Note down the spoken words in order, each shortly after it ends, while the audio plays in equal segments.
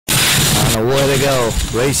And away they go,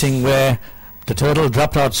 racing where the Turtle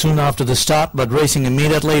dropped out soon after the start, but racing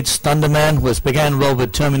immediately. It's Thunderman, who began well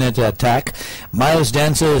with Terminator Attack. Miles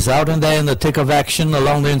Dancer is out and there in the thick of action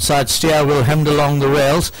along the inside. Steer Will hemmed along the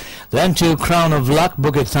rails. Then to Crown of Luck,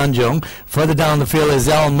 Bukit Tanjung. Further down the field is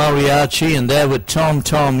El Mariachi, and there with Tom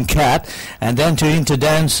Cat. And then to Into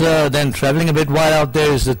Dancer. Then travelling a bit wide out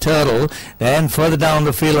there is the Turtle. Then further down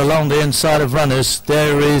the field along the inside of runners,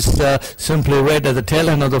 there is Simply Red at the tail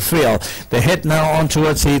end of the field. They head now on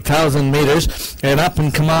towards the 1,000 meters. And up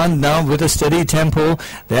in command now with a steady tempo.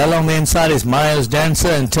 There along the inside is Miles Dancer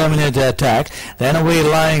and Terminator Attack. Then away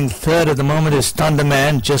lying third at the moment is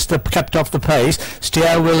Thunderman, just kept off the pace.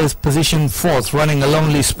 Steer Will is positioned fourth, running a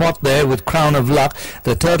lonely spot there with Crown of Luck.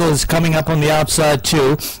 The Turtle is coming up on the outside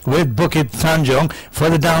too with Bukit Tanjung.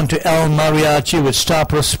 Further down to El Mariachi with Star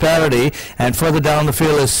Prosperity. And further down the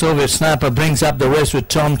field is Soviet Sniper, brings up the rest with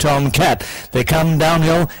Tom Cat. They come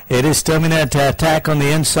downhill. It is Terminator Attack on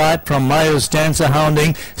the inside from Miles Dancer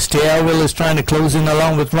hounding. Steer Will is trying to close in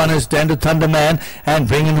along with runners, then to Thunderman, and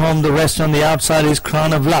bringing home the rest on the outside is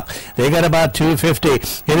Crown of Luck. They got about 250.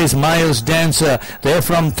 It is Miles Dancer there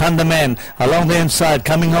from Thunderman along the inside,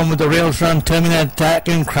 coming home with the rails run. Terminator Attack,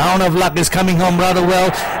 and Crown of Luck is coming home rather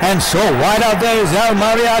well, and so wide out there is El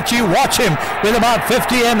Mariachi. Watch him with about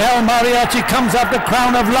 50, and El Mariachi comes up to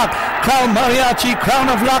Crown of Luck. Crown Mariachi, Crown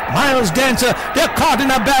of Luck, Miles Dancer, they're caught in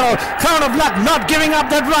a battle. Crown of Luck not giving up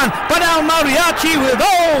that run, but El Mariachi with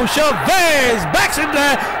Chavez backs it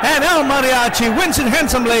there, and El Mariachi wins it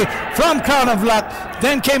handsomely from Crown of Luck.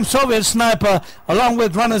 Then came Soviet Sniper along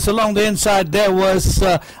with runners along the inside. There was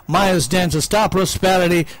Miles Dancer, Star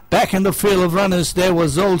Prosperity. Back in the field of runners there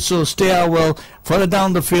was also Steer Will. Further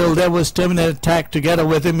down the field there was Terminator Attack together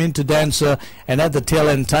with him Into Dancer, and at the tail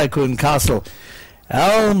end Tycoon Castle.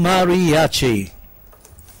 El Mariachi.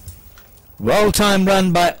 Well-timed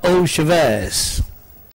run by Chavez.